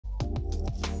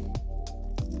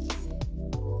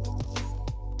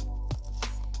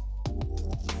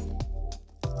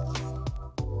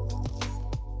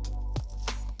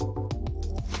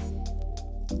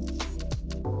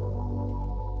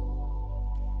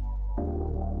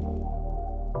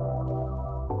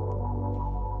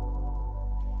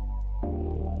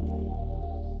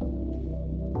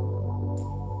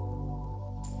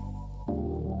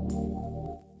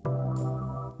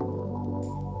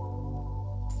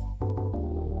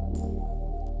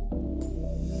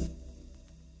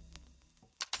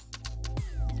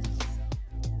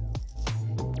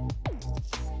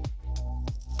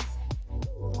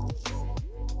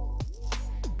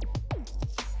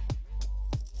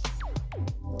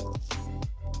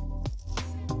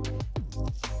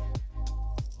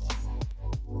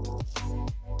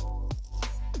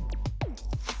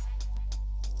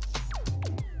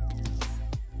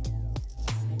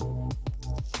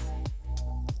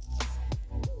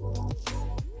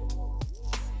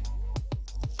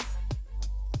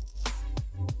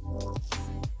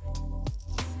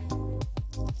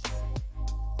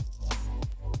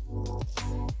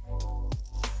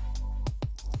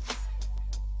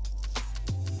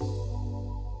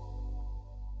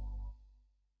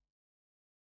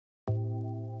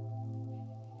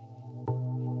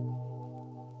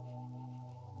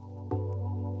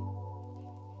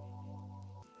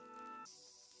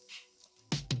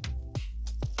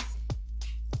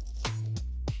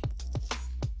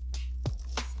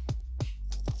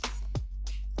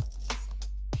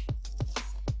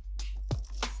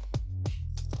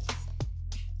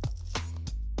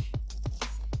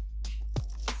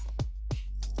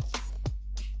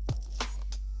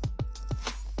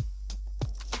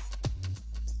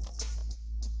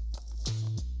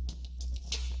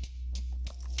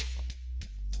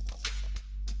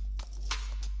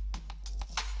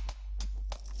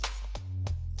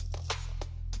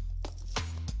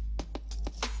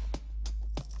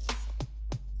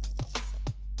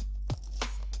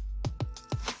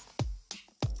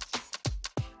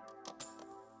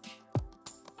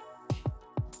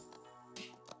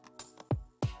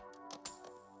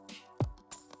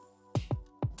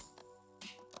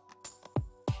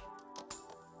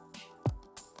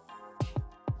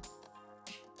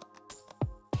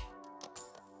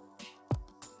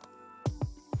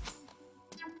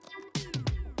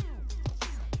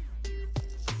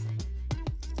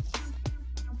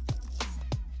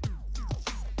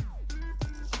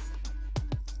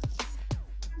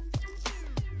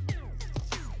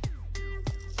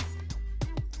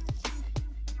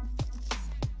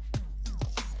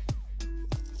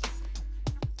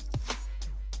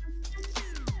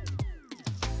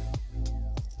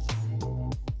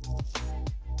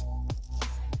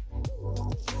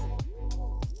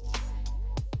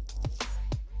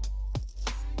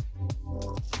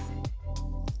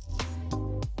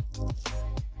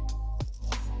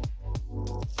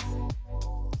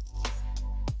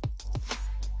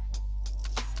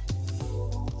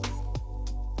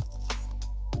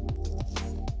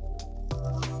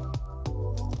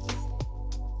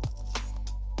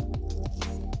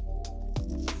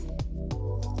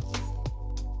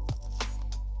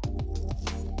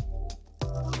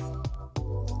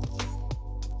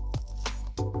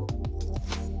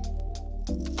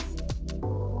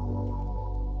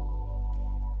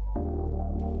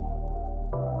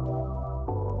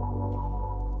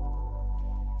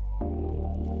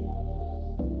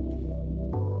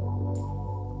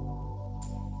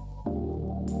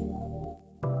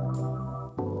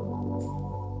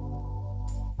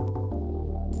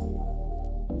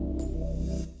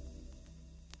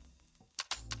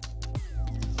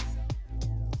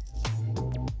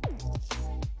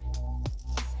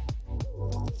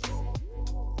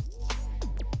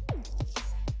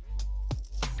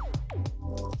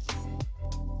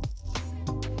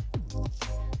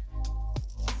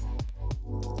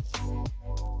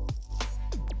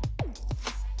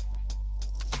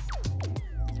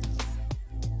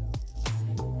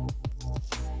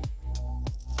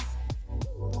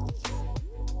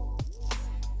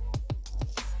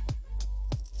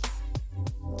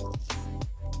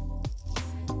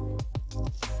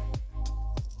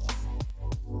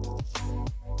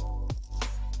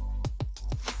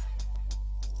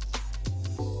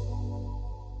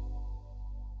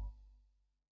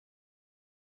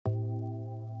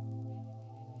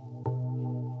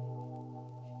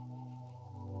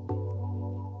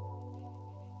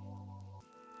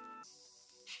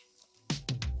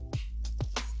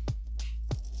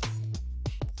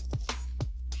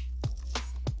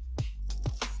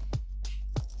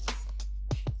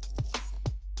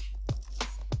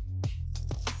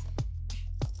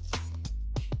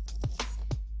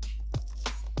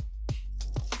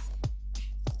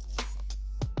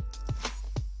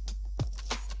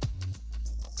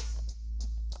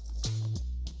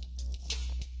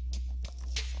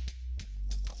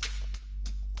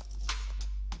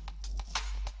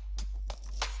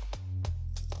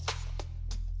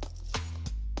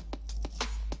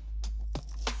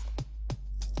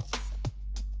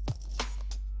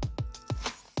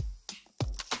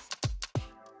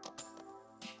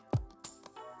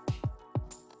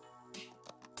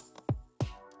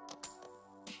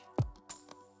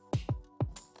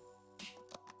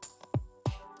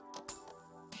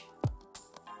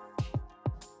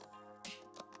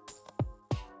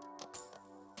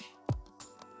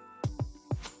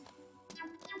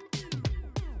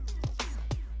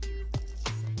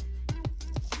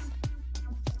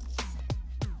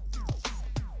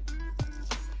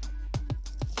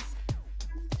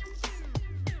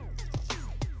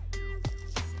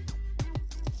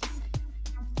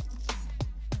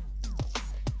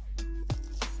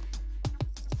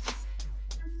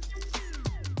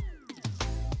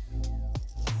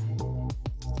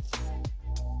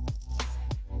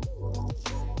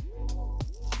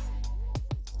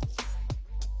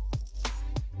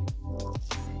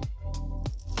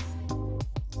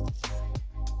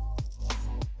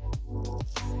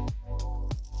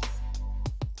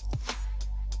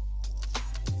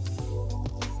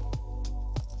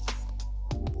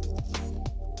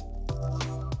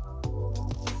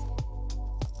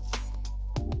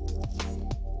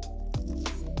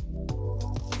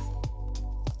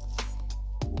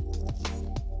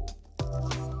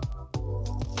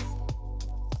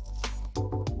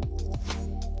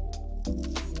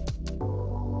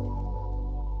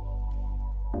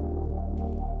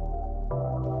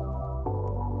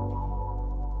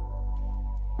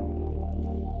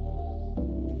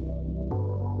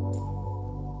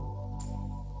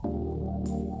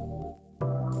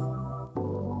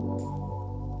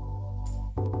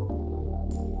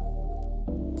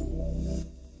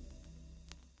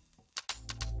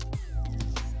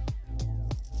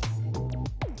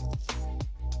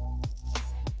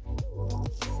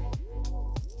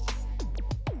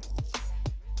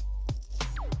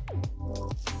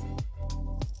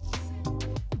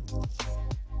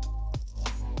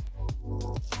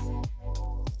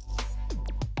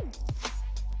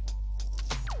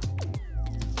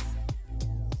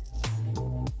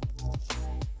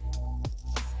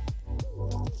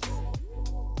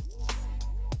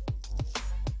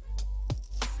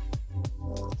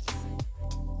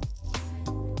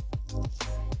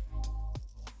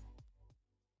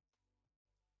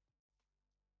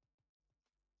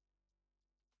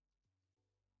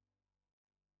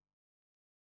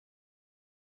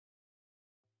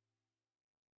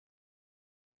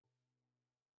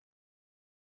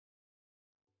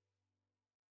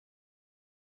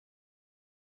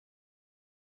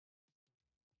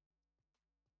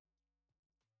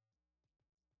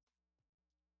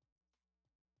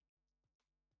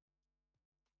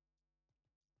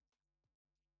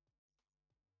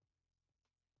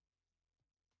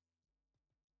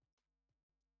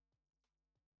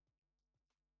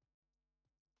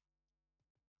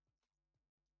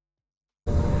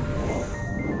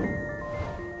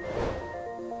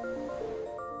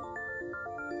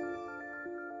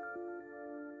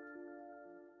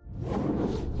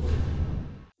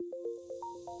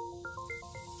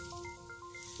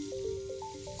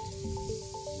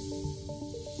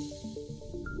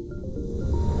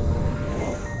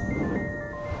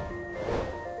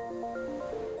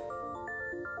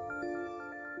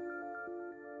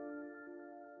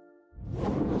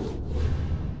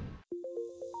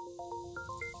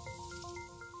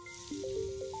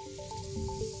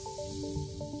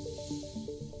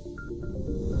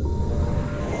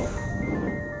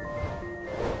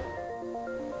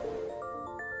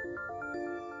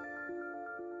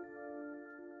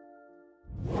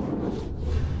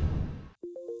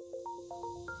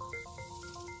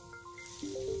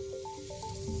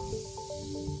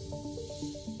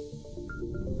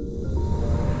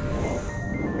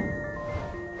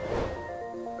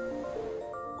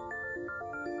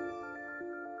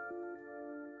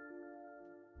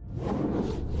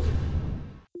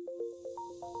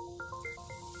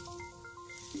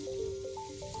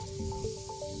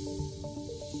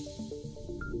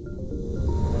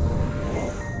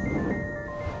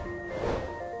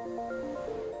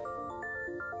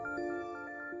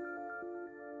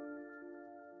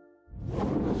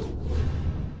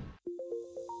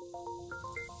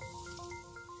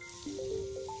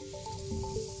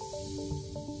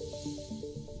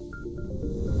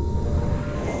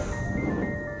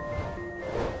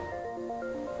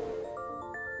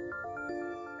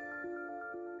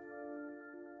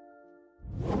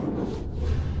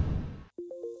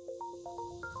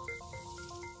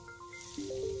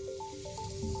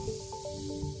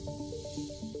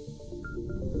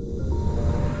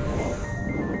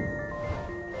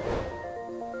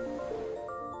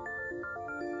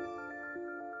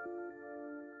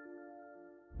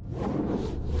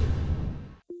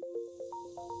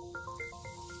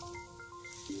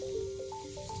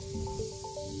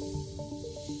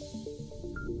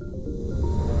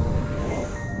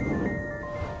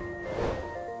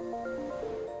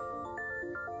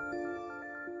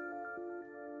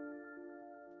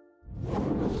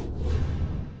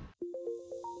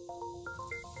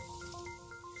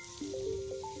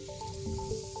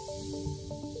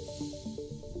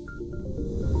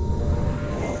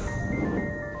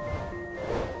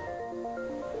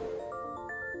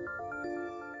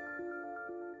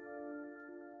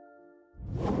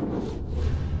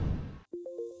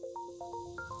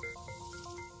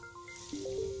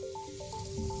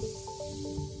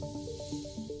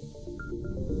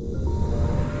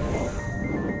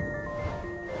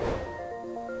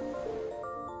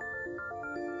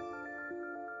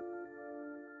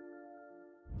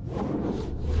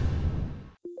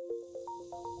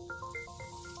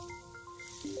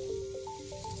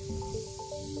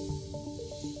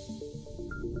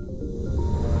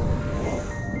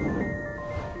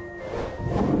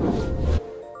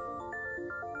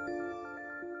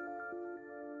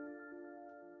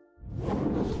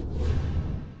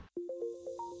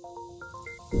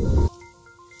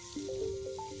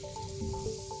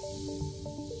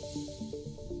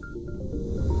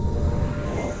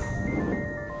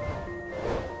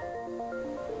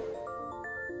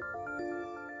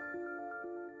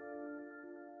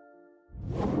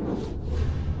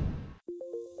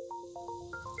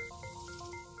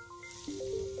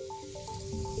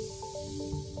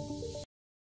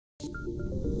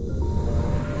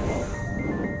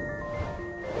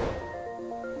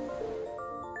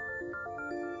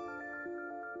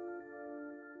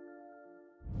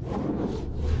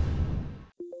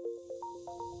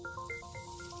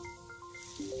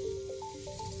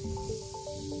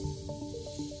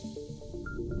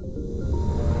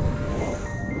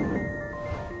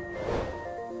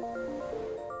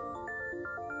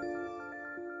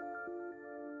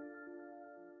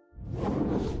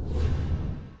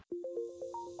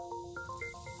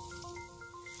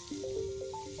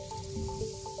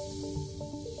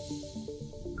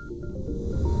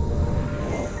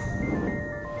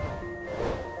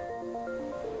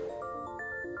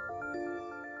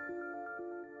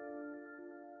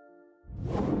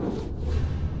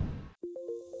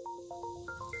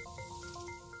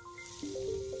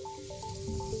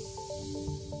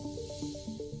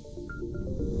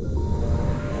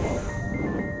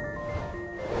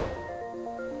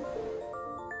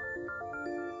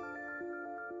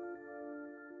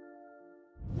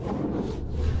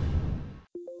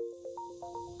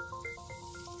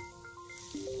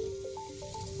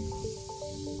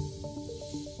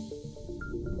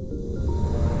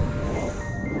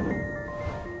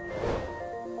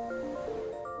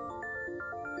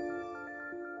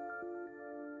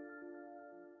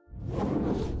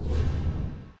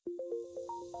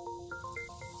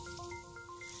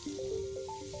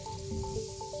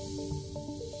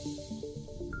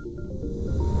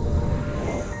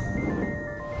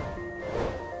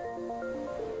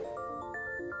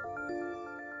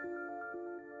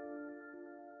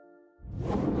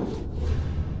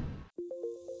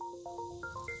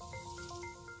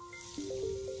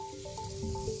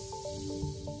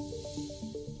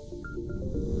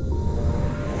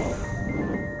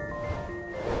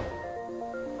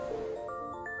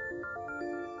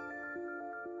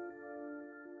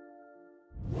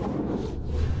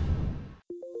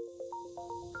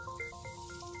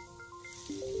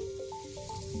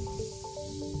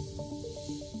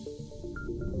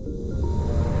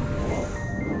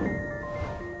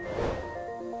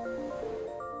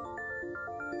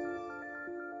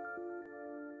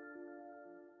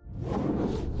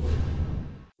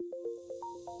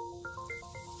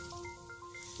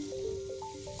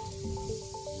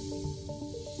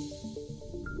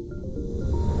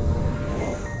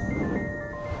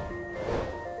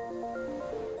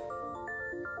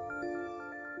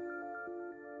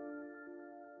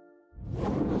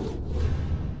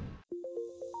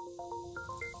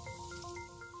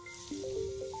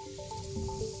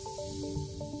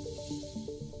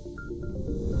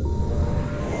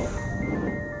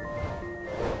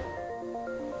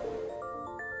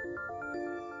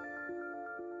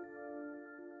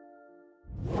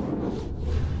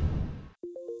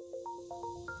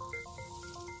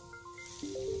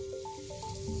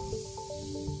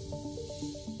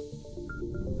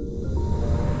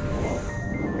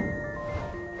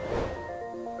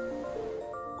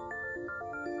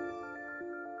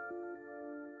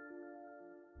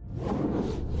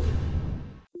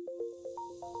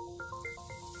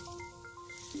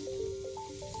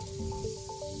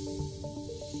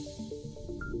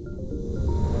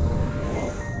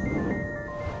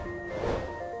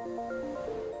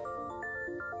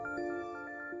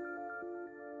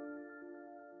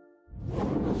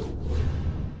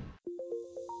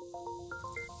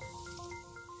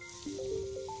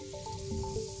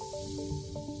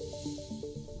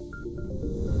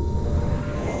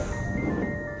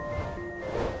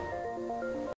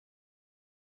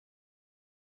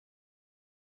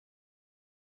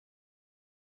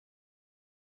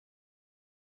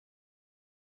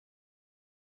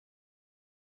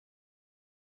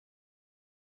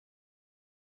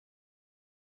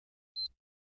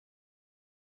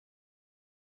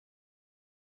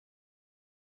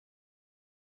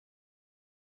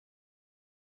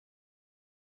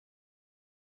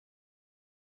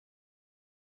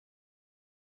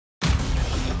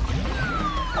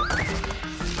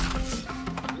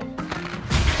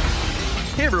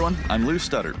Hey everyone, I'm Lou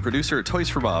Studdard, producer at Toys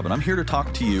for Bob, and I'm here to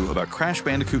talk to you about Crash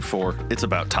Bandicoot 4, It's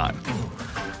About Time.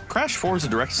 Crash 4 is a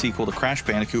direct sequel to Crash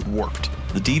Bandicoot Warped.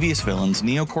 The devious villains,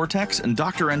 Neo Cortex and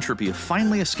Dr. Entropy, have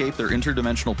finally escaped their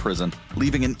interdimensional prison,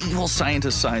 leaving an evil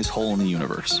scientist-sized hole in the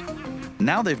universe.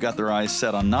 Now they've got their eyes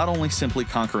set on not only simply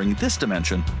conquering this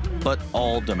dimension, but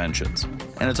all dimensions.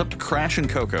 And it's up to Crash and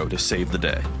Coco to save the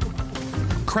day.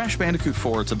 Crash Bandicoot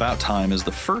 4 It's About Time is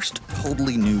the first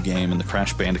totally new game in the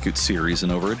Crash Bandicoot series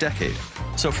in over a decade.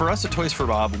 So for us at Toys for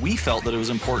Bob, we felt that it was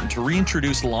important to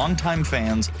reintroduce longtime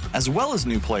fans, as well as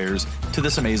new players, to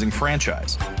this amazing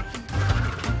franchise.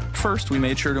 First, we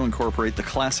made sure to incorporate the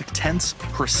classic tense,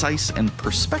 precise, and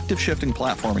perspective-shifting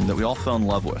platforming that we all fell in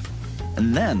love with.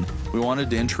 And then, we wanted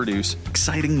to introduce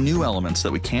exciting new elements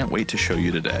that we can't wait to show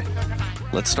you today.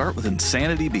 Let's start with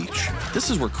Insanity Beach. This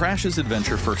is where Crash's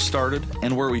adventure first started,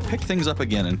 and where we picked things up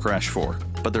again in Crash 4.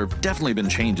 But there have definitely been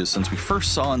changes since we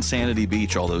first saw Insanity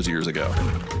Beach all those years ago.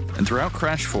 And throughout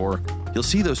Crash 4, you'll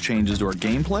see those changes to our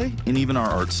gameplay and even our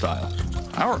art style.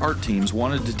 Our art teams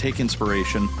wanted to take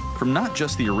inspiration from not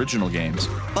just the original games,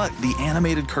 but the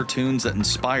animated cartoons that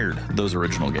inspired those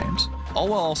original games, all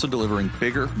while also delivering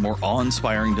bigger, more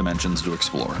awe-inspiring dimensions to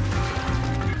explore.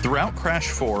 Throughout Crash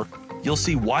 4, you'll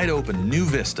see wide-open new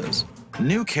vistas,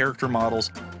 new character models,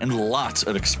 and lots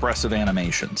of expressive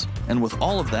animations. And with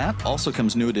all of that also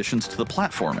comes new additions to the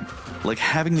platforming, like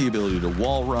having the ability to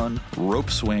wall run, rope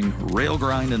swing, rail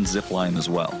grind, and zipline as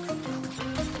well.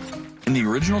 In the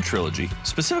original trilogy,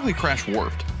 specifically Crash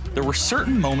Warped, there were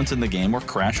certain moments in the game where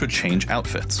Crash would change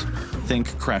outfits.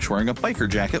 Think Crash wearing a biker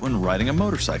jacket when riding a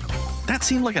motorcycle. That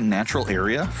seemed like a natural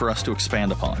area for us to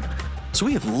expand upon. So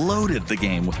we have loaded the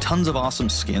game with tons of awesome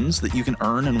skins that you can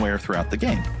earn and wear throughout the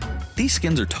game. These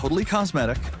skins are totally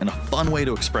cosmetic and a fun way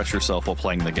to express yourself while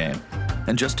playing the game.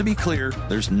 And just to be clear,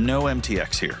 there's no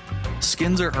MTX here.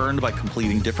 Skins are earned by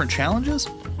completing different challenges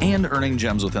and earning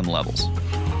gems within levels.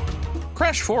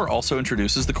 Crash 4 also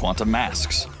introduces the Quantum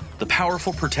Masks, the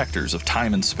powerful protectors of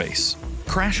time and space.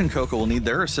 Crash and Coco will need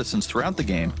their assistance throughout the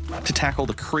game to tackle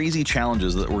the crazy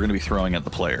challenges that we're going to be throwing at the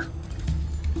player.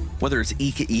 Whether it's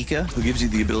Ika Ika, who gives you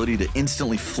the ability to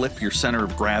instantly flip your center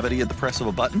of gravity at the press of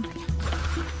a button,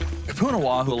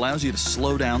 Kapunawa, who allows you to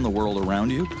slow down the world around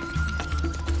you,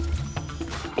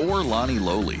 or Lani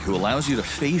Loli, who allows you to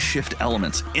phase shift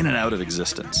elements in and out of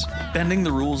existence. Bending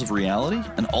the rules of reality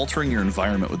and altering your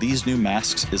environment with these new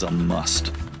masks is a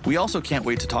must. We also can't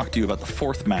wait to talk to you about the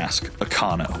fourth mask,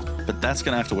 Akano, but that's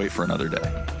gonna have to wait for another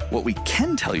day. What we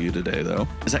can tell you today, though,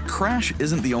 is that Crash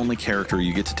isn't the only character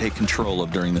you get to take control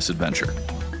of during this adventure.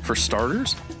 For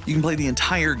starters, you can play the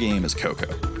entire game as Coco.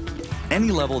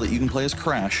 Any level that you can play as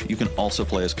Crash, you can also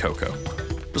play as Coco.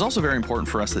 It was also very important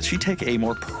for us that she take a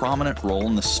more prominent role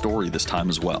in the story this time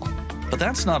as well. But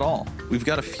that's not all. We've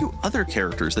got a few other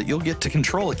characters that you'll get to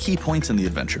control at key points in the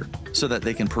adventure, so that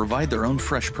they can provide their own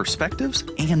fresh perspectives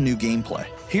and new gameplay.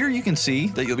 Here you can see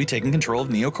that you'll be taking control of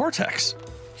Neo Cortex.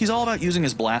 He's all about using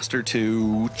his blaster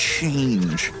to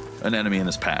change an enemy in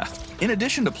his path. In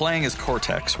addition to playing as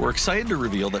Cortex, we're excited to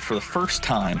reveal that for the first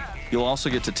time, you'll also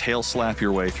get to tail slap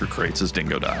your way through crates as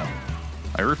Dingodile.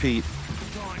 I repeat,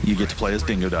 you get to play as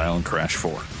Dingodile in Crash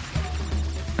 4.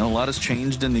 And a lot has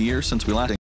changed in the years since we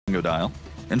last Dingodile.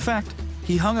 In fact,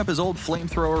 he hung up his old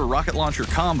flamethrower rocket launcher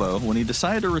combo when he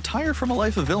decided to retire from a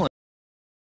life of villainy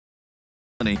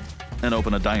and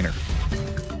open a diner.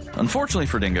 Unfortunately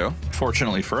for Dingo,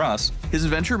 fortunately for us, his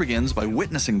adventure begins by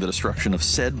witnessing the destruction of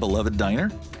said beloved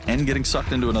diner and getting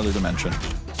sucked into another dimension.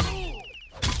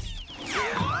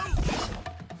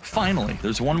 Finally,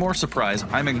 there's one more surprise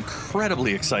I'm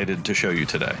incredibly excited to show you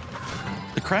today.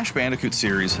 The Crash Bandicoot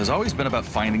series has always been about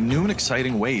finding new and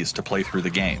exciting ways to play through the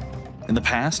game. In the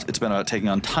past, it's been about taking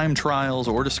on time trials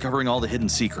or discovering all the hidden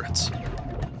secrets.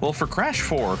 Well, for Crash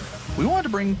 4, we wanted to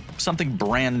bring something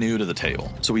brand new to the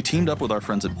table, so we teamed up with our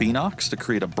friends at Beanox to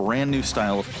create a brand new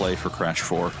style of play for Crash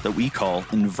 4 that we call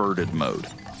Inverted Mode.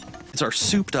 It's our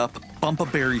souped-up,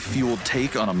 bumpa-berry-fueled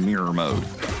take on a mirror mode.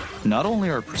 Not only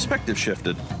are perspectives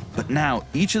shifted, but now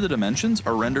each of the dimensions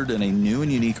are rendered in a new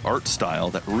and unique art style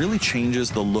that really changes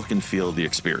the look and feel of the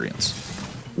experience.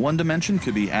 One dimension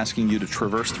could be asking you to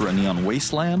traverse through a neon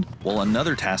wasteland, while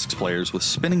another tasks players with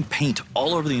spinning paint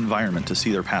all over the environment to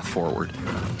see their path forward.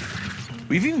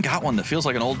 We've even got one that feels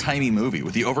like an old-timey movie,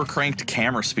 with the overcranked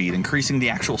camera speed increasing the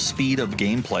actual speed of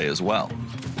gameplay as well.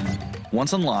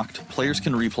 Once unlocked, players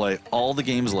can replay all the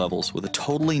game's levels with a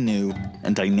totally new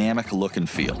and dynamic look and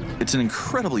feel. It's an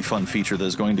incredibly fun feature that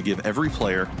is going to give every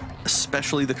player,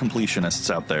 especially the completionists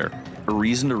out there, a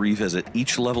reason to revisit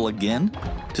each level again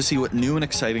to see what new and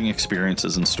exciting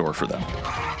experiences in store for them.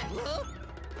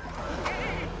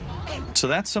 So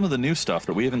that's some of the new stuff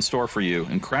that we have in store for you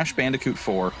in Crash Bandicoot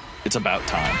 4, It's About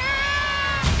Time.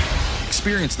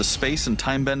 Experience the space and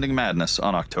time-bending madness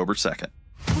on October 2nd.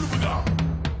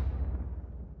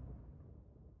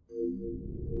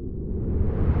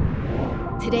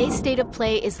 Today's State of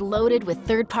Play is loaded with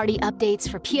third-party updates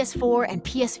for PS4 and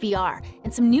PSVR,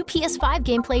 and some new PS5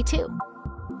 gameplay too.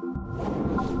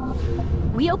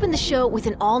 We open the show with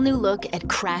an all-new look at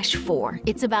Crash 4,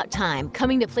 It's About Time,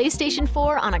 coming to PlayStation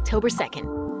 4 on October 2nd.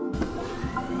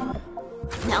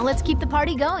 Now let's keep the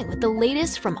party going with the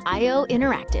latest from IO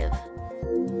Interactive.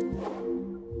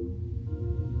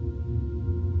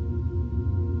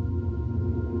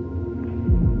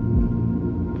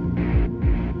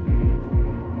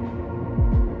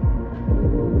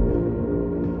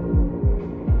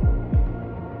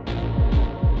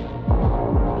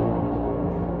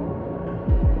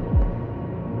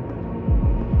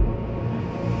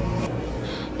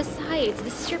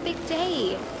 This is your big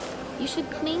day. You should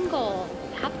mingle,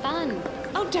 have fun.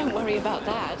 Oh, don't worry about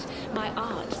that. My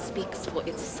art speaks for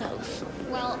itself.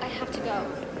 Well, I have to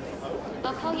go.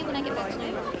 I'll call you when I get back to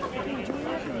you.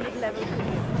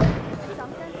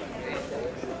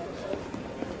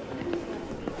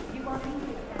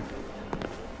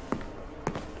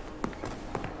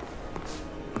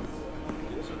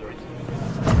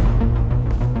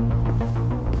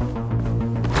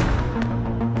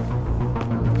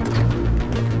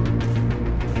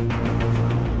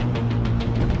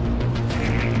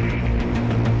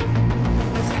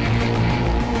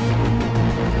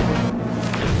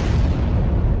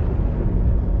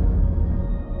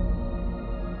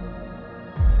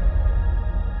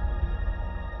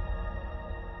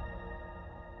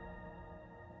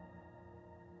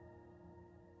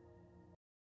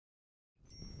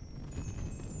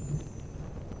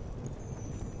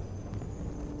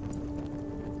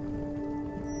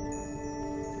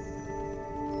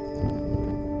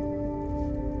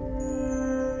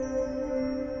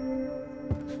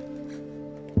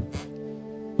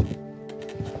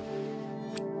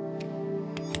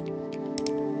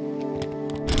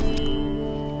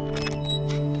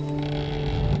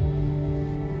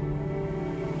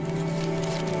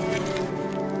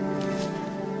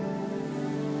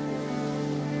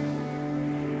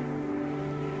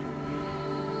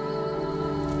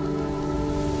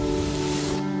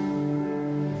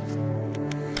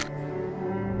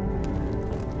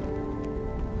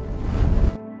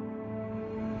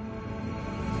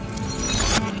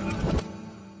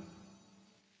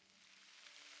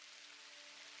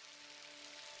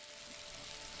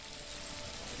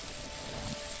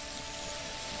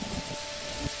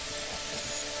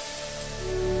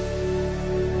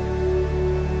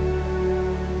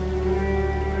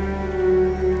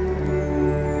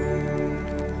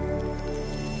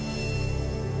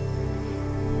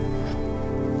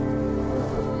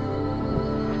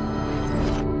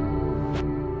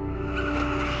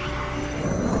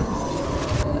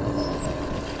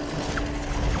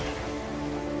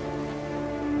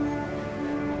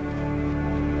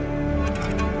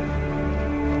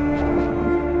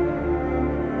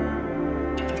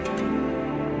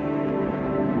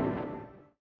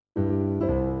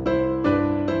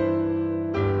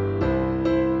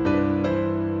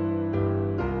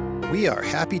 we are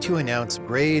happy to announce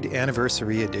Braid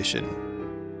Anniversary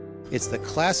Edition. It's the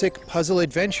classic puzzle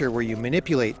adventure where you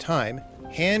manipulate time,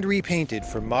 hand repainted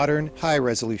for modern, high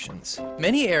resolutions.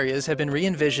 Many areas have been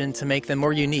re-envisioned to make them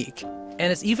more unique,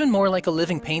 and it's even more like a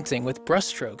living painting with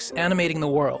brushstrokes animating the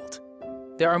world.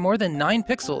 There are more than 9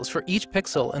 pixels for each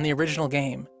pixel in the original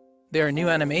game. There are new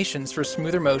animations for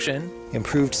smoother motion,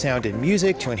 Improved sound and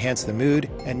music to enhance the mood,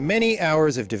 and many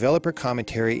hours of developer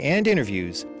commentary and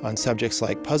interviews on subjects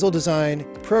like puzzle design,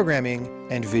 programming,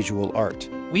 and visual art.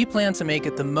 We plan to make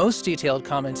it the most detailed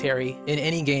commentary in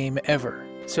any game ever.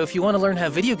 So if you want to learn how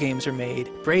video games are made,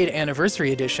 Braid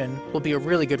Anniversary Edition will be a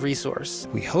really good resource.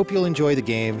 We hope you'll enjoy the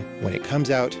game when it comes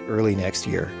out early next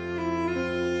year.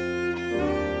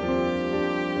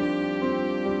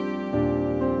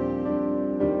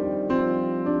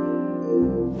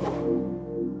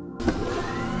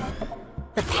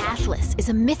 The Pathless is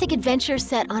a mythic adventure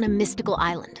set on a mystical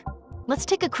island. Let's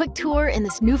take a quick tour in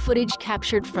this new footage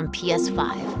captured from PS5.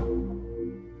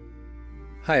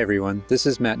 Hi everyone, this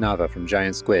is Matt Nava from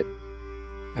Giant Squid.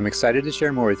 I'm excited to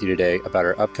share more with you today about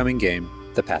our upcoming game,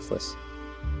 The Pathless.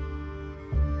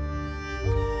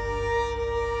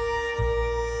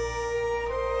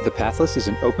 The Pathless is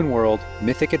an open-world,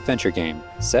 mythic adventure game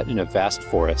set in a vast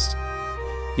forest.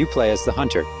 You play as the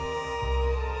Hunter.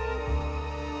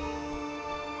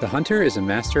 The Hunter is a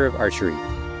master of archery.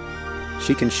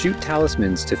 She can shoot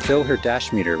talismans to fill her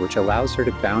dash meter, which allows her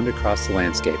to bound across the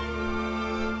landscape.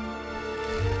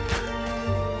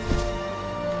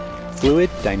 Fluid,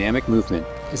 dynamic movement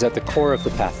is at the core of the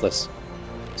Pathless,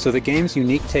 so the game's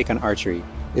unique take on archery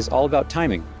is all about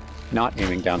timing, not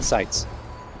aiming down sights.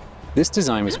 This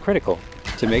design was critical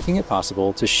to making it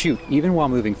possible to shoot even while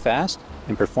moving fast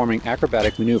and performing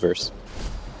acrobatic maneuvers.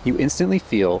 You instantly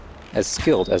feel as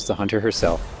skilled as the Hunter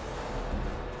herself.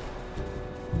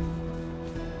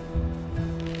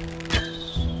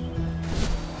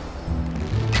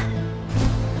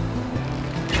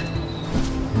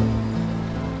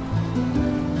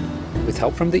 With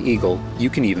help from the eagle, you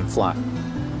can even fly.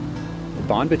 The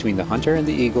bond between the Hunter and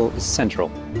the eagle is central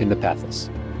in the Pathless.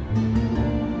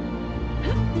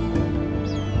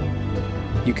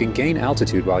 You can gain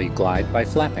altitude while you glide by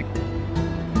flapping.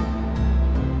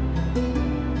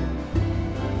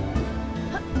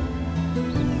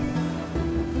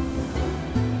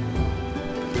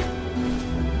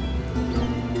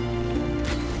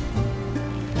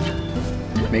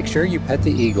 Make sure you pet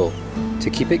the eagle to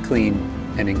keep it clean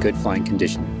and in good flying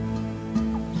condition.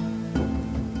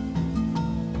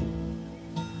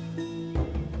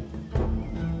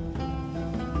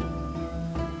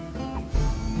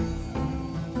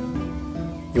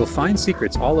 You'll find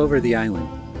secrets all over the island,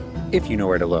 if you know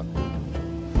where to look.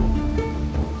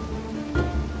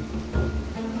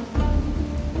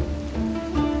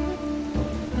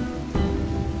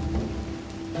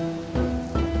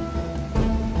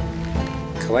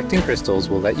 Collecting crystals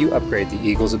will let you upgrade the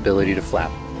eagle's ability to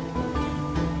flap.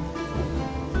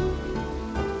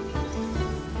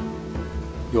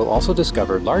 You'll also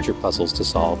discover larger puzzles to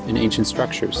solve in ancient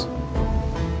structures.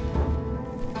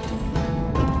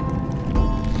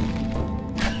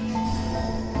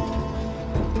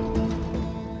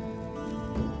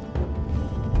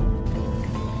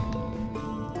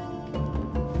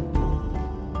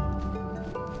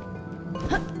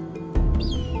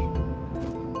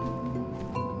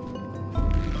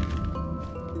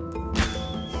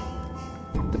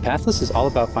 The Pathless is all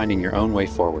about finding your own way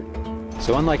forward.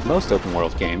 So unlike most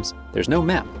open-world games, there's no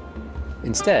map.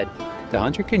 Instead, the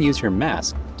Hunter can use her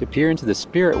mask to peer into the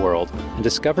spirit world and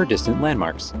discover distant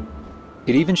landmarks.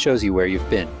 It even shows you where you've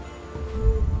been.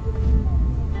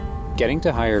 Getting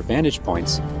to higher vantage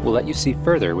points will let you see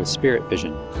further with spirit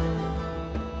vision.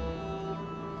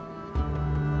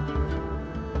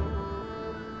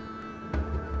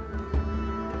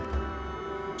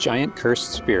 Giant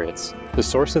cursed spirits, the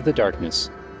source of the darkness,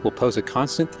 will pose a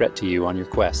constant threat to you on your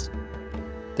quest.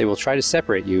 They will try to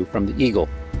separate you from the eagle.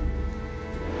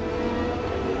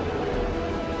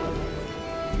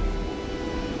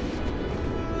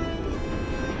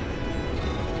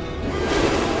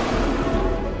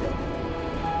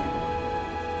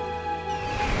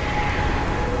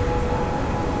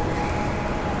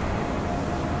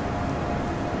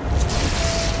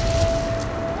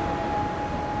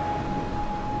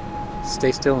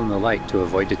 Stay still in the light to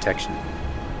avoid detection.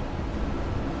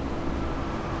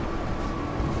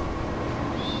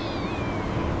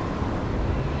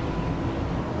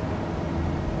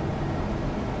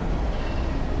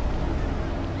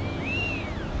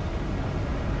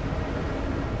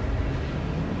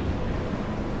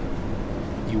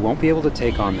 You won't be able to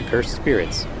take on the cursed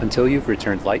spirits until you've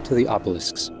returned light to the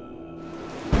obelisks.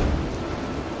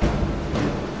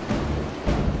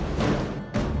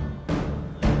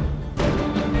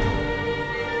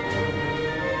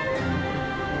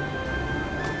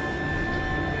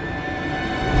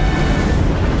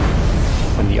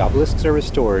 obelisks are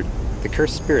restored, the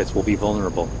cursed spirits will be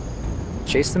vulnerable.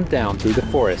 Chase them down through the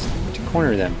forest to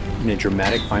corner them in a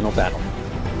dramatic final battle.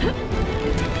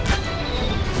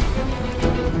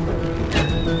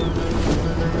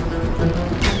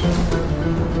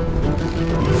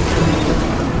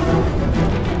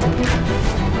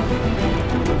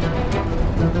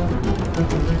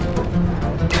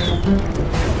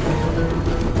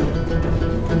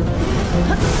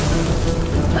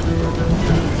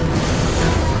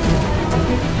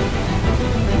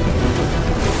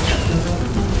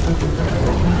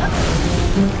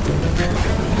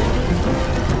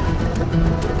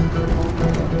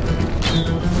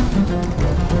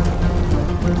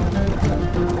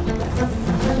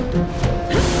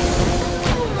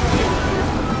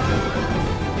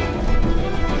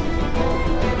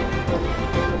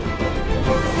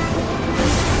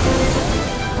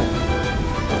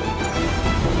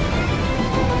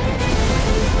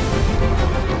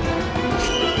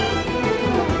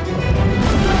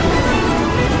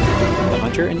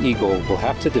 And Eagle will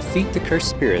have to defeat the cursed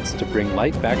spirits to bring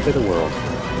light back to the world.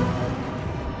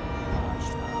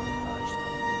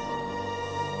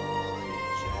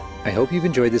 I hope you've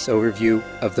enjoyed this overview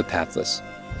of The Pathless.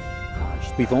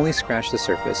 We've only scratched the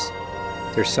surface.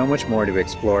 There's so much more to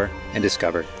explore and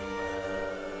discover.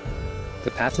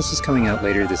 The Pathless is coming out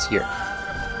later this year.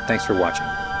 Thanks for watching.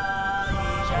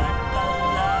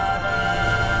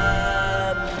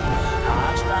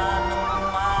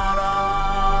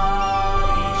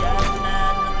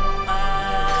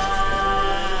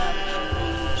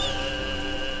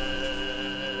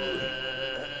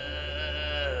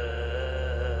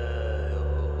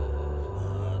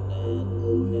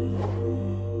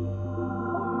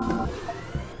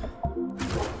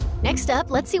 Next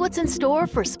up, let's see what's in store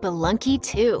for Spelunky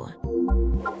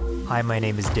 2. Hi, my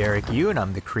name is Derek Yu, and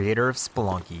I'm the creator of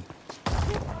Spelunky.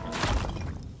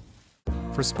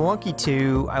 For Spelunky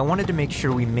 2, I wanted to make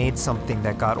sure we made something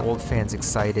that got old fans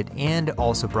excited and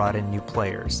also brought in new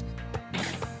players.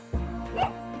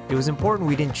 It was important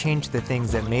we didn't change the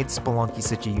things that made Spelunky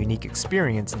such a unique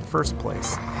experience in the first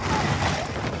place.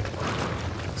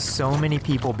 So many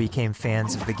people became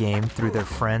fans of the game through their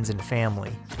friends and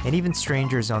family, and even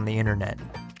strangers on the internet.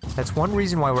 That's one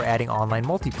reason why we're adding online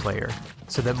multiplayer,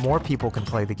 so that more people can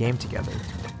play the game together.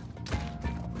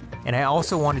 And I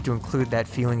also wanted to include that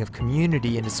feeling of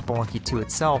community into Spelunky 2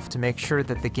 itself to make sure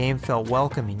that the game felt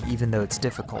welcoming even though it's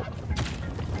difficult.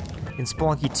 In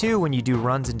Spelunky 2, when you do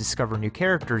runs and discover new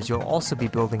characters, you'll also be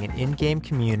building an in-game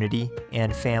community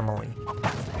and family.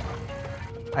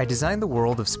 I designed the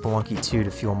world of Spelunky 2 to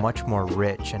feel much more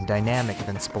rich and dynamic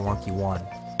than Spelunky 1.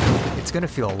 It's going to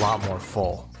feel a lot more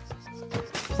full.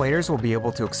 Players will be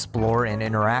able to explore and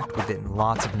interact with it in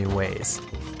lots of new ways.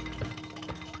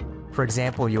 For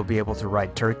example, you'll be able to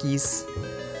ride turkeys,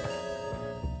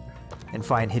 and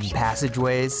find hidden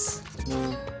passageways,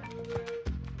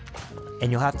 and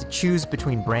you'll have to choose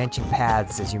between branching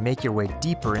paths as you make your way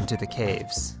deeper into the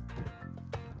caves.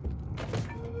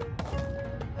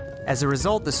 As a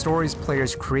result, the stories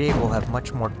players create will have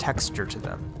much more texture to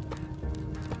them.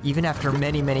 Even after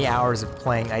many, many hours of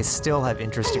playing, I still have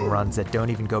interesting runs that don't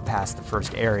even go past the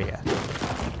first area.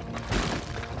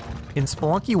 In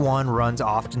Spelunky 1, runs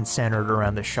often centered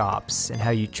around the shops and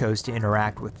how you chose to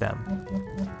interact with them.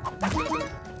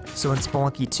 So in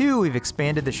Spelunky 2, we've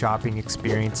expanded the shopping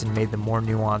experience and made them more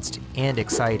nuanced and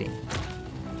exciting.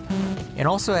 And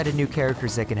also added new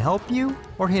characters that can help you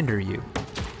or hinder you.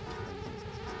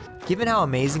 Given how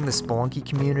amazing the Spelunky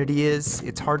community is,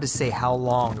 it's hard to say how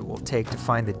long it will take to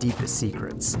find the deepest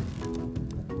secrets.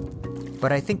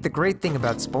 But I think the great thing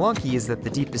about Spelunky is that the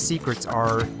deepest secrets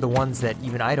are the ones that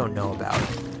even I don't know about.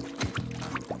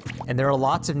 And there are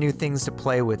lots of new things to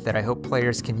play with that I hope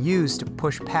players can use to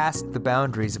push past the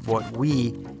boundaries of what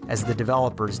we, as the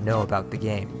developers, know about the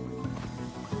game.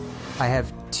 I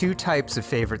have two types of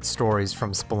favorite stories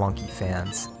from Spelunky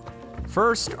fans.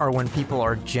 First are when people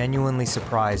are genuinely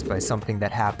surprised by something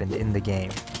that happened in the game.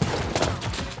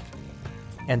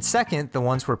 And second, the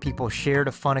ones where people shared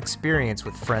a fun experience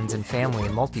with friends and family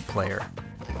in multiplayer.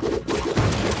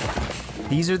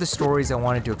 These are the stories I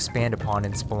wanted to expand upon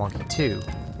in Spelunky 2.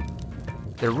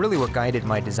 They're really what guided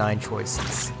my design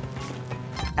choices.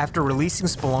 After releasing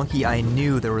Spelunky, I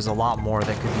knew there was a lot more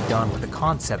that could be done with the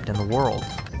concept and the world.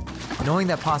 Knowing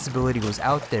that possibility was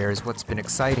out there is what's been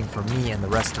exciting for me and the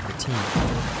rest of the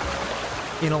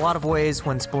team. In a lot of ways,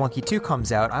 when Spelunky 2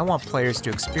 comes out, I want players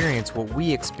to experience what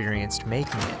we experienced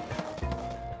making it.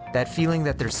 That feeling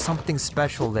that there's something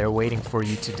special there waiting for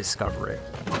you to discover it.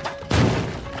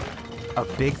 A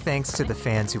big thanks to the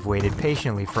fans who've waited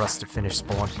patiently for us to finish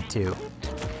Spelunky 2.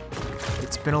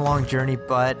 It's been a long journey,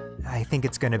 but I think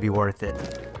it's gonna be worth it.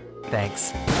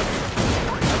 Thanks.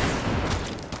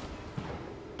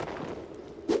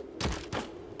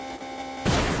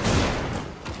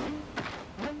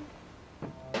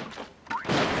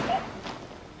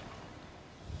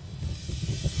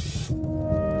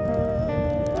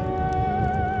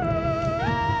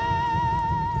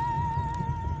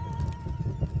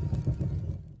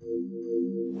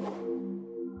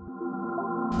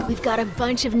 We've got a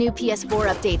bunch of new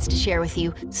PS4 updates to share with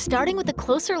you, starting with a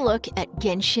closer look at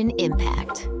Genshin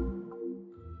Impact.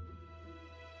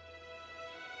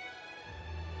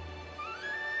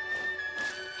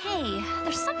 Hey,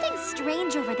 there's something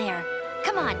strange over there.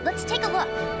 Come on, let's take a look.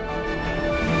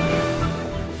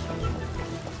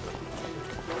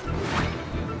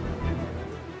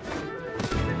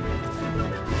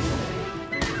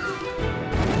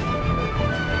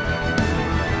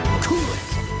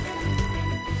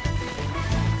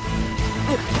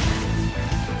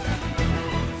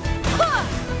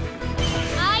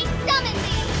 I summon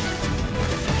thee!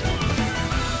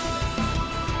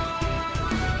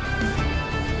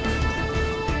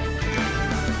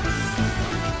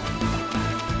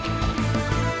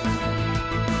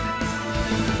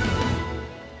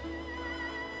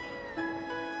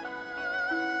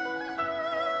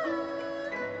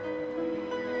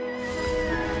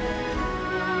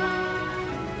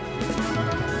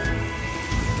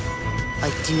 I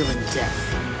deal in death.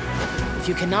 If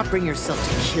you cannot bring yourself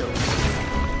to kill,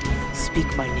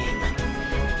 speak my name.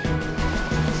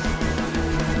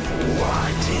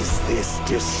 What is this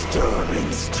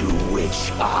disturbance to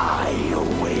which I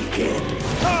awaken?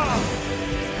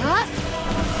 Huh?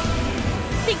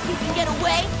 Think you can get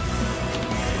away?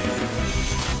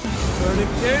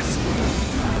 Burning this?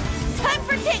 Time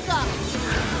for takeoff!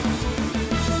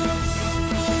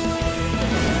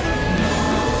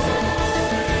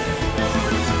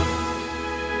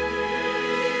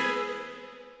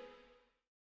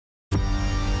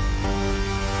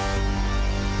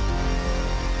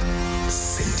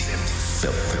 Sentient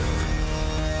filth.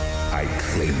 I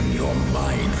claim your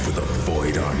mind for the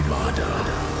Void Armada.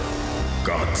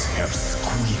 Gods have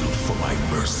squealed for my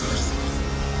mercies.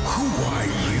 Who are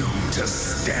you to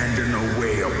stand in the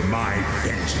way of my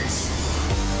vengeance?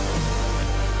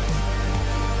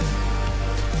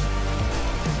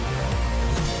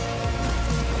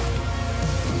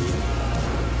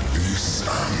 This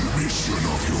ambition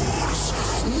of yours,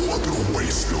 what a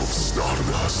waste of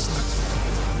stardust.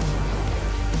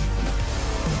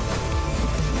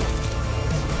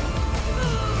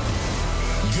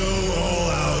 Go all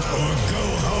out or go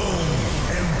home,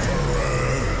 Emperor!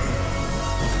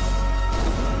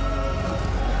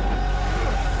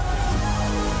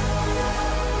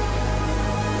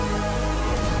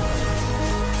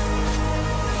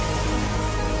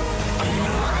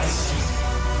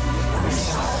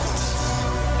 Result.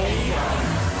 Aeon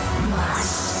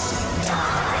must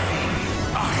die.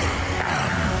 I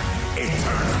am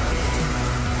eternal.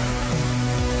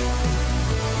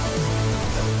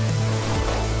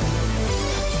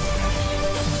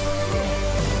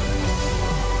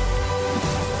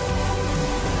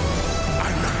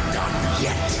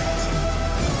 Yet.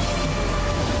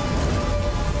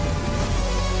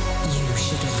 You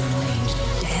should have remained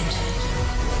dead.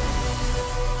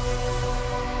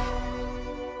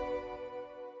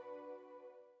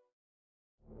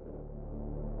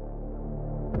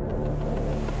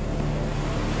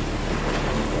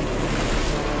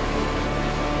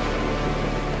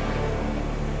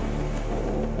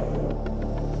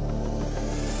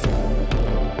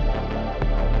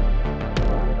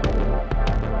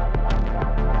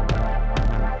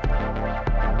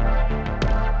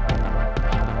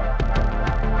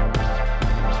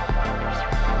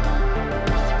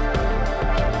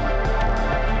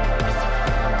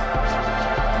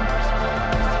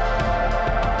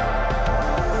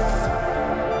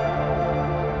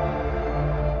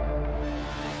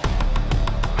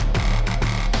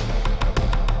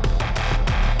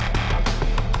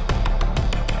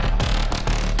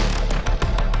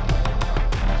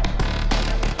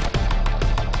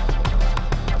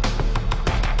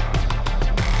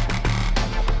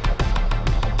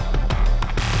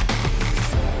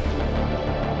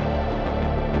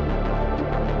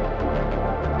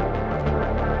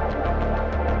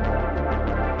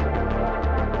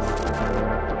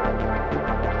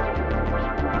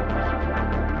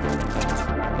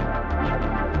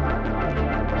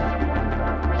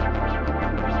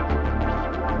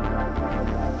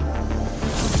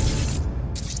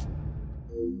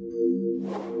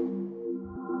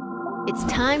 It's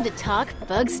time to talk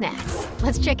bug snacks.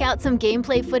 Let's check out some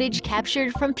gameplay footage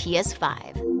captured from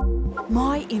PS5.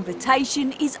 My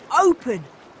invitation is open.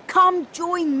 Come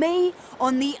join me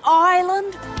on the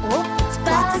island of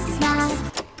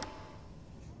Bugsnax.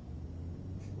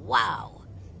 Wow,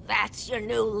 that's your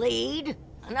new lead?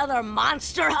 Another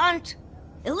monster hunt?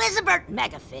 Elizabeth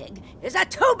Megafig is a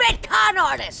 2-bit con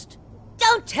artist!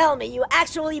 Don't tell me you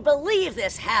actually believe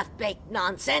this half-baked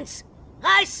nonsense!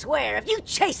 I swear, if you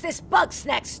chase this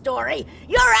Bugsnax story,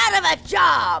 you're out of a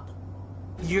job!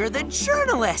 You're the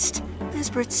journalist!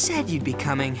 Lisbeth said you'd be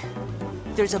coming.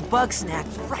 There's a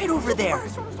Bugsnax right over there.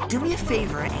 Do me a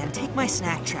favor and take my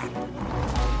snack trap.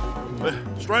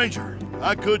 Stranger,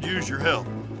 I could use your help.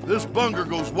 This bunger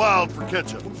goes wild for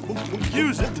ketchup.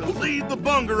 Use it to lead the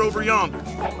bunger over yonder.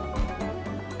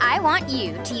 I want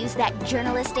you to use that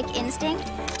journalistic instinct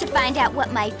to find out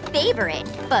what my favorite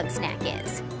bug snack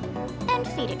is. And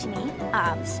feed it to me,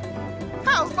 obvs.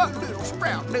 How's my little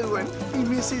sprout doing? He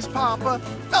misses Papa?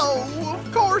 Oh,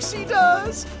 of course he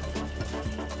does.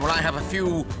 Well, I have a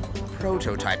few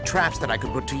prototype traps that I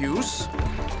could put to use.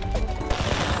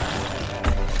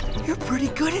 You're pretty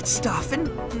good at stuff, and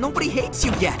nobody hates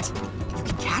you yet. You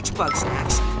can catch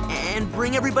Bugsnax and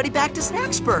bring everybody back to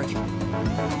Snacksburg.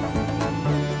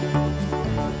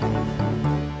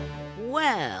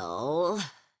 Well,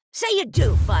 say you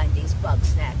do find these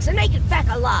Bugsnax and make it back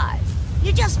alive.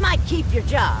 You just might keep your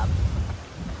job.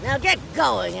 Now get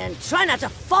going and try not to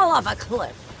fall off a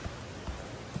cliff.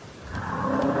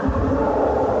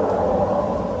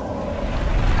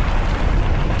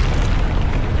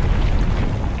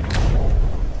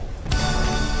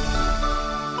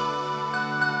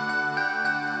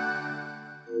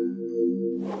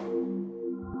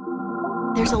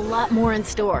 There's a lot more in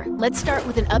store. Let's start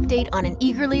with an update on an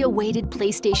eagerly awaited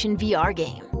PlayStation VR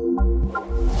game.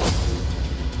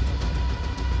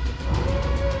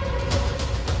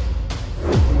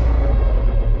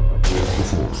 The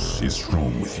Force is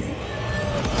strong with you.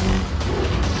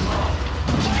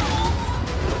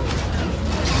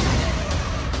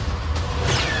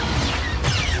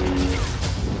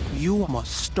 You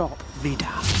must stop Vida.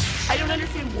 I don't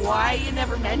understand why you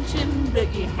never mentioned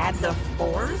that you had the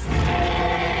Force.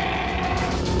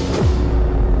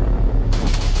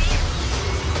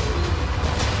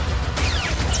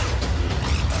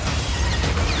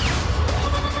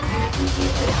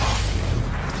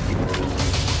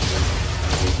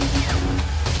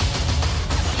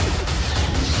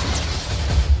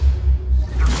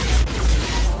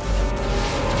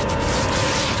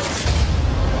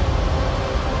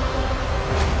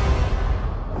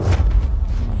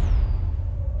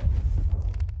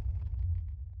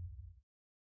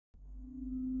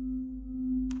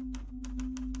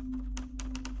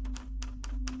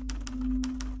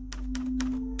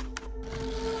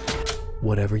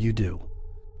 Whatever you do,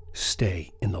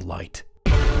 stay in the light.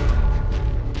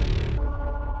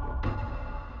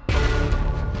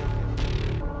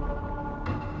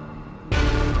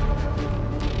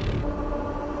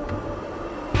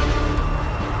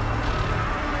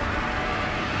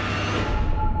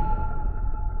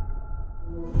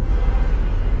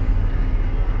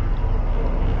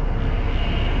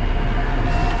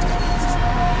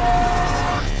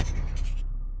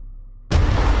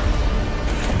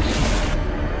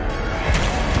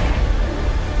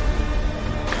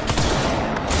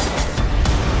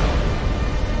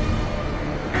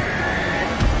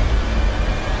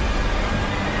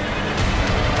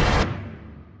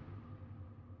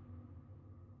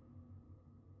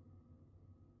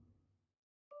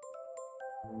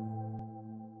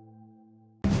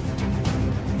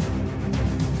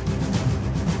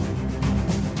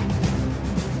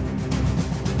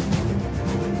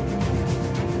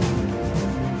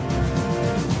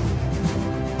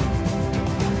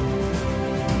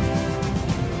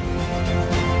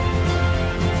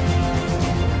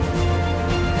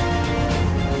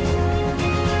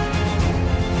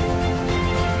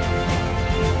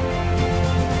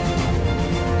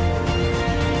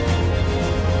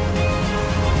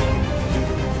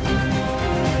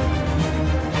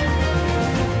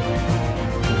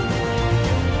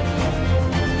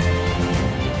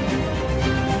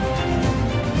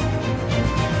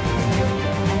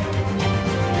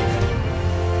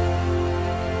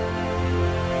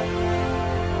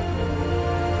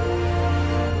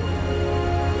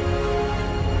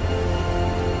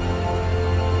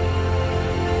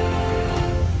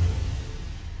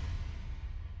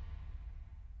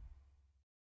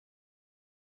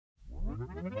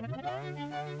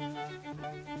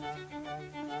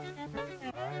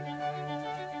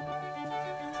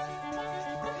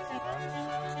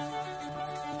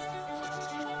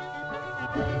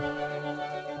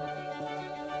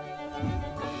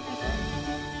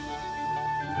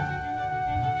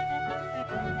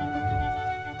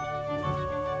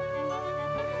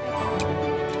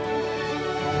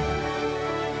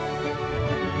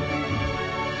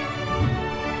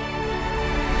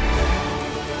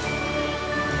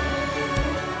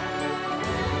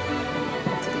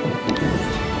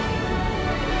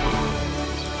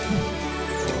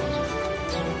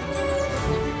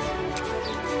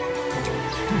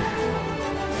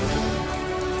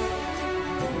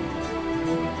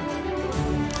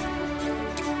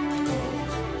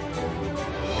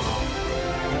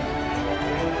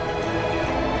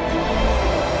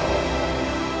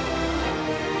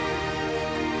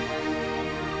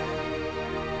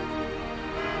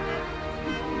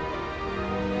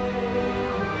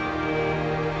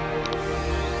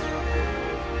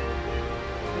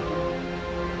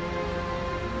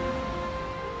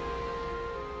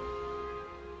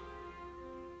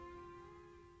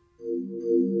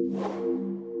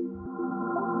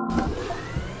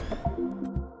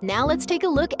 Now let's take a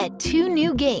look at 2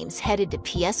 new games headed to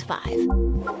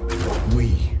PS5.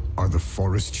 We are the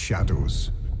forest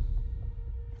shadows.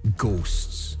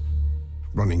 Ghosts,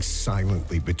 running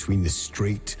silently between the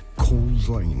straight, cold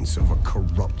lines of a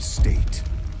corrupt state.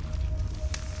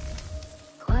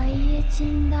 Quiet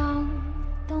and down,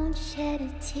 don't shed a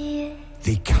tear.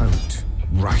 They count,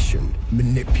 ration,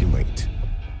 manipulate.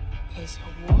 There's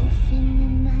a wolf in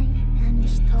the night and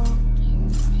he's talking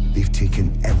to me. They've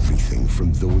taken everything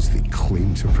from those they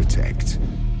claim to protect.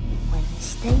 When the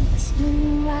stakes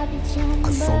mean ravage and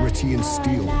Authority and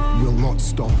steel will not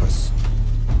stop us.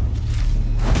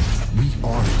 We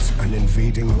aren't an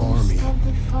invading army. Of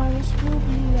the forest will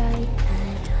be right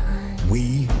at hand.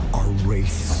 We are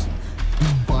wraiths. We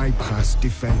bypass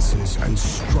defenses and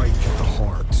strike at the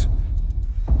heart.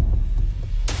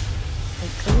 The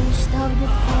ghost of the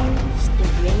forest, the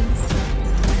wraith of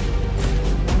the night.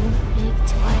 Won't blink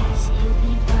twice, he'll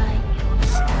be by your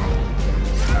side.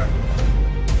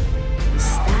 The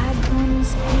stag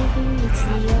is heavy, it's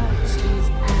the archer's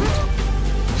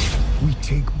eye. We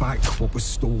take back what was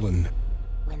stolen.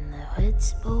 When the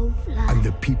hoods both fly. And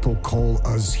the people call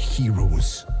us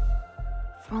heroes.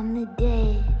 From the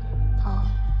dead of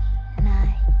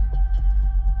night.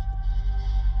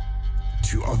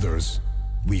 To others,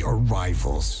 we are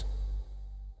rivals.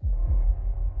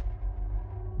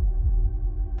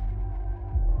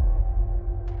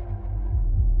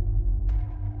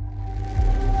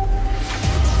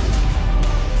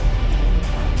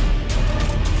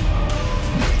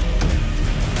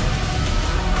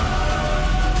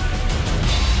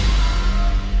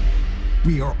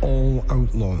 We are all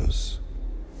outlaws.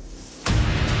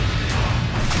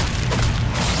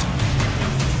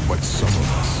 But some of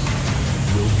us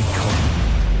will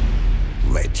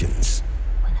become legends.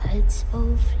 When hoods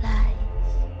both flies.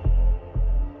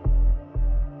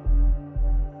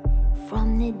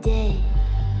 From the dead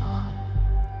of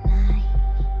night.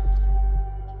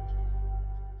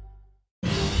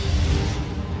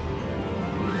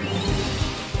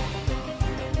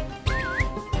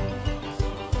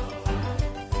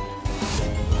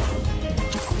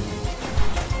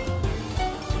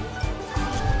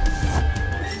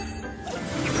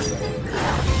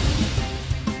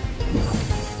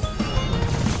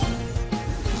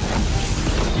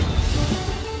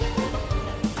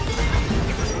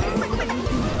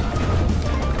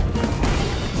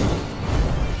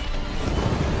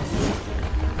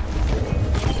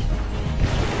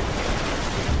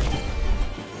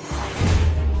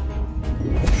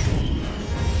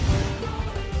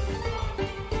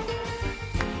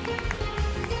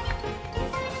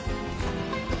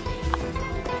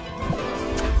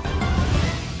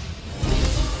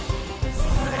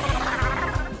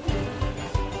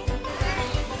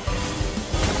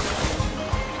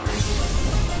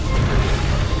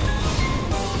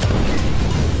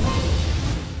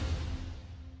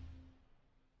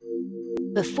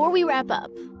 Before we wrap up,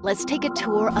 let's take a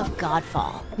tour of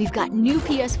Godfall. We've got new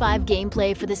PS5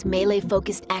 gameplay for this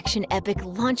melee-focused action epic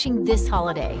launching this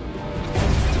holiday.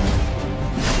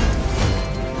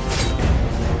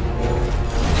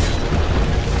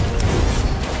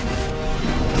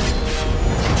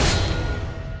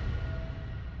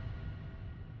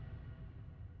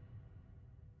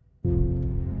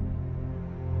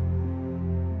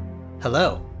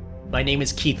 Hello, my name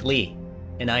is Keith Lee,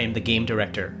 and I am the game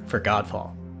director for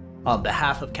Godfall. On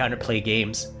behalf of Counterplay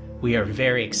Games, we are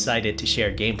very excited to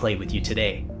share gameplay with you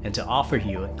today and to offer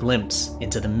you a glimpse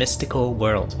into the mystical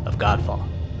world of Godfall.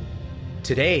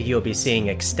 Today, you'll be seeing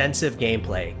extensive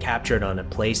gameplay captured on a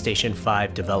PlayStation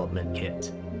 5 development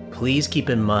kit. Please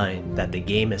keep in mind that the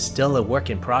game is still a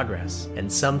work in progress,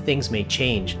 and some things may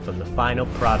change from the final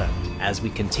product as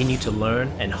we continue to learn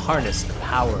and harness the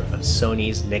power of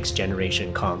Sony's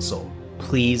next-generation console.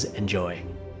 Please enjoy.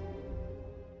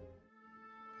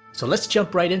 So let's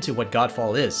jump right into what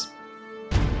Godfall is.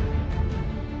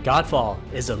 Godfall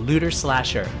is a looter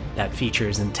slasher that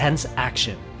features intense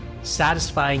action,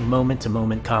 satisfying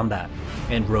moment-to-moment combat,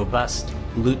 and robust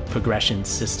loot progression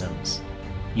systems.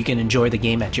 You can enjoy the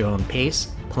game at your own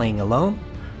pace, playing alone,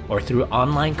 or through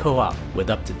online co-op with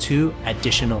up to 2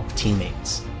 additional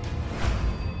teammates.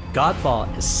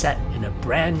 Godfall is set in a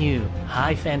brand new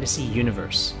high fantasy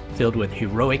universe filled with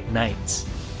heroic knights,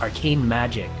 arcane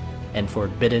magic, and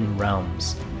forbidden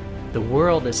realms. The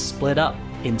world is split up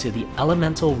into the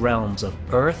elemental realms of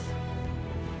earth,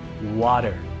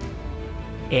 water,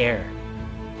 air,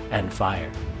 and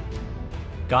fire.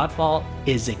 Godfall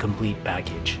is a complete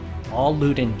package. All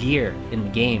loot and gear in the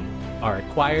game are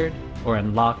acquired or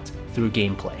unlocked through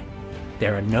gameplay.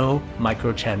 There are no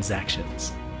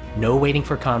microtransactions, no waiting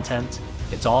for content.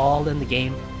 It's all in the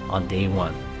game on day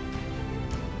one.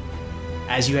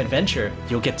 As you adventure,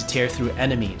 you'll get to tear through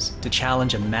enemies to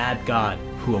challenge a mad god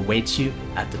who awaits you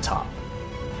at the top.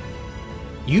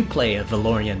 You play a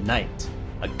Valorian knight,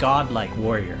 a godlike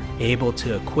warrior able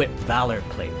to equip valor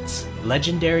plates,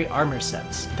 legendary armor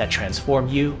sets that transform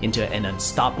you into an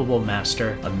unstoppable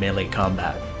master of melee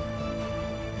combat.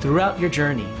 Throughout your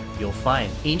journey, you'll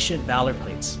find ancient valor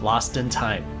plates lost in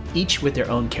time, each with their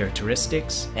own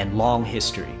characteristics and long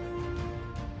history.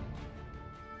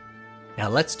 Now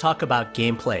let's talk about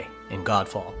gameplay in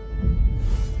Godfall.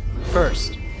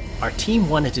 First, our team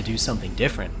wanted to do something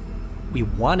different. We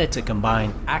wanted to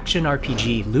combine action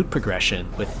RPG loot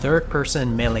progression with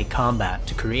third-person melee combat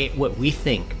to create what we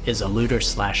think is a looter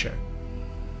slasher.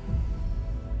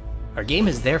 Our game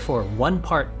is therefore one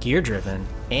part gear-driven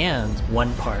and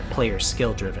one part player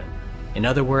skill-driven. In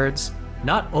other words,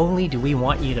 not only do we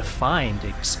want you to find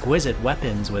exquisite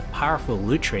weapons with powerful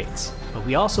loot traits, but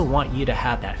we also want you to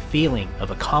have that feeling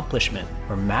of accomplishment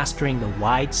for mastering the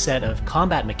wide set of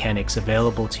combat mechanics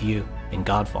available to you in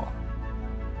Godfall.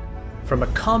 From a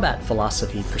combat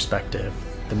philosophy perspective,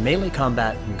 the melee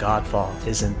combat in Godfall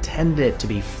is intended to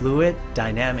be fluid,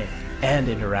 dynamic, and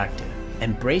interactive,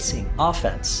 embracing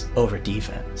offense over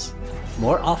defense.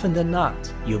 More often than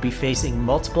not, you'll be facing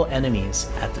multiple enemies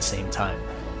at the same time.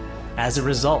 As a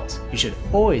result, you should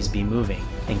always be moving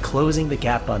and closing the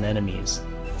gap on enemies.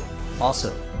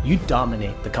 Also, you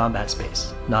dominate the combat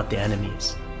space, not the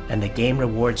enemies, and the game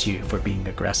rewards you for being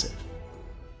aggressive.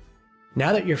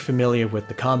 Now that you're familiar with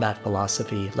the combat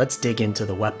philosophy, let's dig into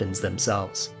the weapons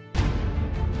themselves.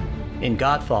 In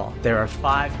Godfall, there are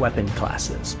 5 weapon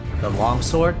classes: the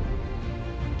longsword,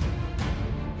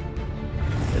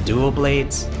 the dual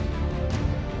blades,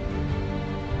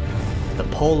 the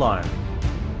polearm,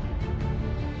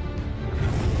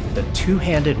 the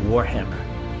two-handed warhammer,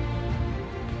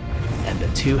 and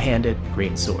the two-handed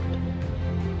greatsword.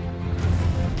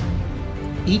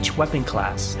 Each weapon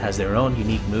class has their own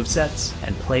unique movesets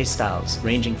and playstyles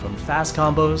ranging from fast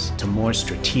combos to more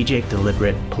strategic,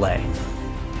 deliberate play.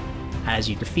 As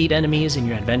you defeat enemies in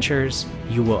your adventures,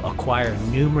 you will acquire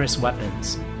numerous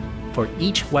weapons. For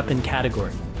each weapon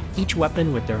category, each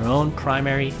weapon with their own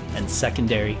primary and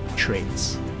secondary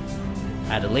traits.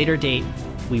 At a later date,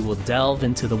 we will delve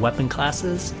into the weapon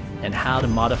classes and how to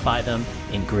modify them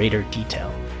in greater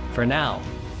detail. For now,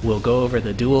 we'll go over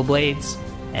the dual blades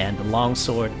and the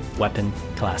longsword weapon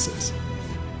classes.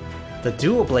 The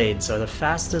dual blades are the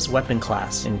fastest weapon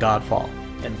class in Godfall,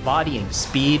 embodying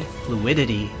speed,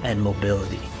 fluidity, and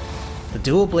mobility. The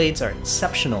dual blades are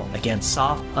exceptional against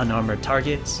soft, unarmored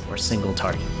targets or single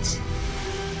targets.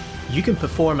 You can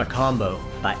perform a combo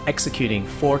by executing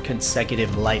 4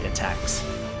 consecutive light attacks.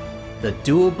 The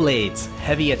dual blades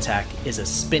heavy attack is a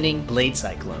spinning blade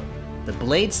cyclone. The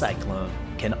blade cyclone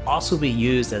can also be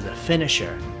used as a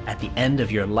finisher at the end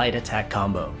of your light attack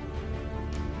combo.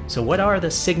 So what are the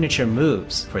signature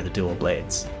moves for the dual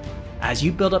blades? As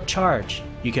you build up charge,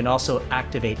 you can also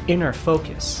activate Inner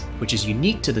Focus, which is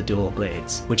unique to the dual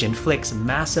blades, which inflicts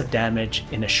massive damage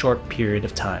in a short period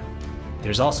of time.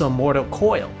 There's also Mortal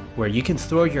Coil, where you can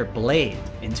throw your blade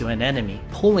into an enemy,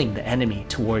 pulling the enemy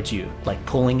towards you, like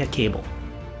pulling a cable.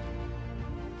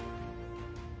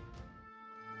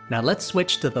 Now let's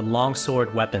switch to the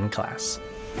longsword weapon class.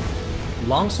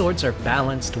 Longswords are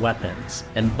balanced weapons,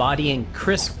 embodying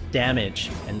crisp damage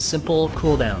and simple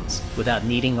cooldowns without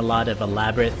needing a lot of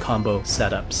elaborate combo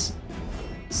setups.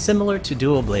 Similar to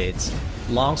dual blades,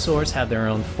 longswords have their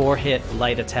own 4-hit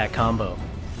light attack combo.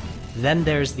 Then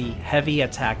there's the heavy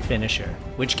attack finisher,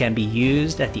 which can be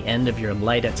used at the end of your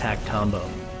light attack combo.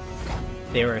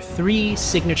 There are 3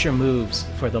 signature moves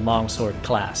for the longsword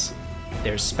class.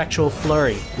 There's Spectral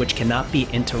Flurry, which cannot be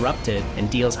interrupted and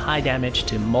deals high damage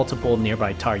to multiple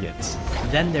nearby targets.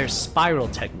 Then there's Spiral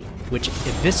Technique, which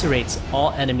eviscerates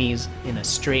all enemies in a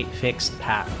straight fixed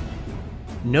path.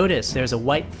 Notice there's a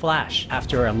white flash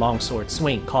after a longsword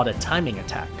swing called a timing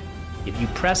attack. If you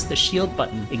press the shield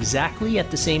button exactly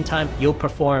at the same time, you'll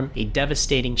perform a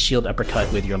devastating shield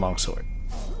uppercut with your longsword.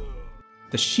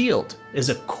 The shield is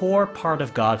a core part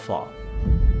of Godfall.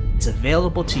 It's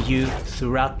available to you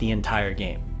throughout the entire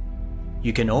game.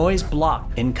 You can always block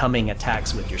incoming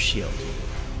attacks with your shield.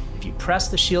 If you press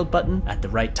the shield button at the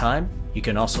right time, you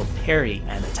can also parry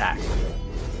an attack.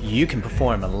 You can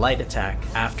perform a light attack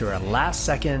after a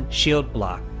last-second shield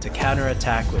block to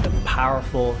counterattack with a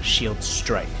powerful shield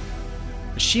strike.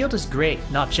 The shield is great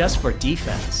not just for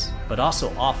defense, but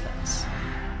also offense.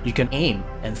 You can aim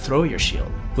and throw your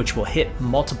shield, which will hit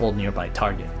multiple nearby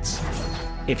targets.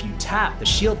 If you tap the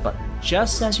shield button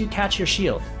just as you catch your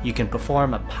shield, you can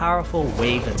perform a powerful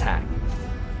wave attack.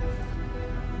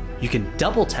 You can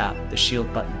double tap the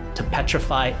shield button to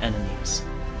petrify enemies.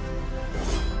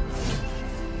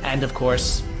 And of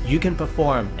course, you can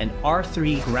perform an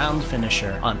R3 ground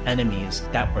finisher on enemies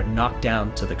that were knocked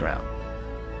down to the ground.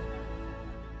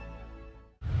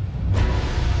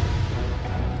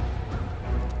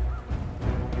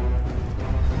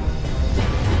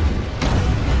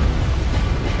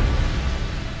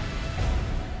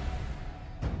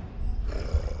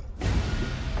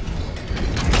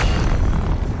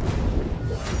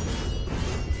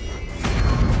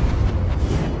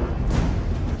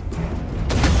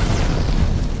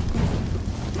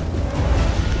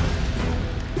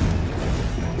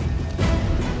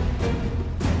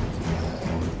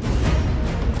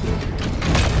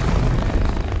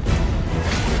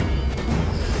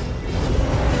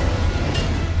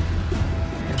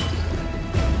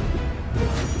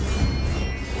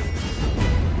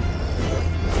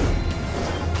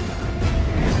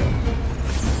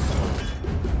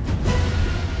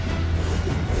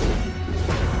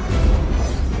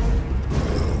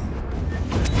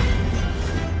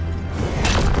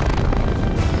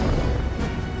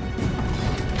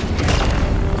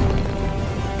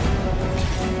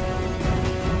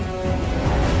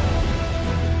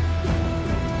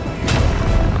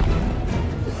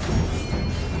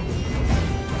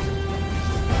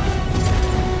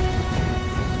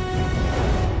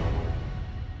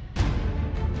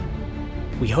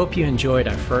 We hope you enjoyed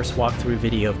our first walkthrough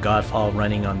video of Godfall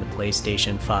running on the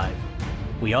PlayStation 5.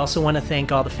 We also want to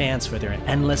thank all the fans for their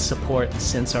endless support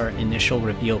since our initial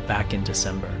reveal back in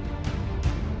December.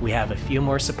 We have a few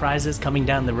more surprises coming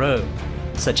down the road,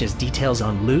 such as details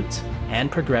on loot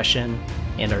and progression,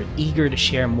 and are eager to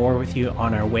share more with you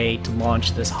on our way to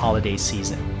launch this holiday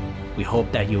season. We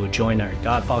hope that you will join our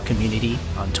Godfall community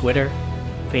on Twitter,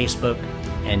 Facebook,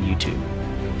 and YouTube.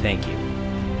 Thank you.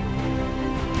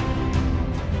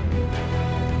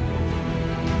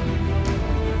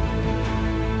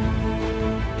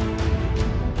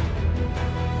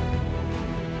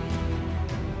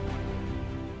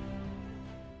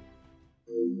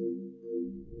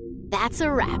 That's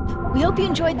a wrap. We hope you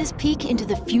enjoyed this peek into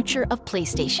the future of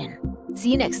PlayStation.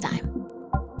 See you next time.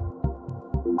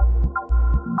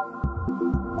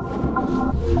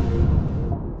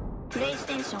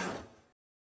 PlayStation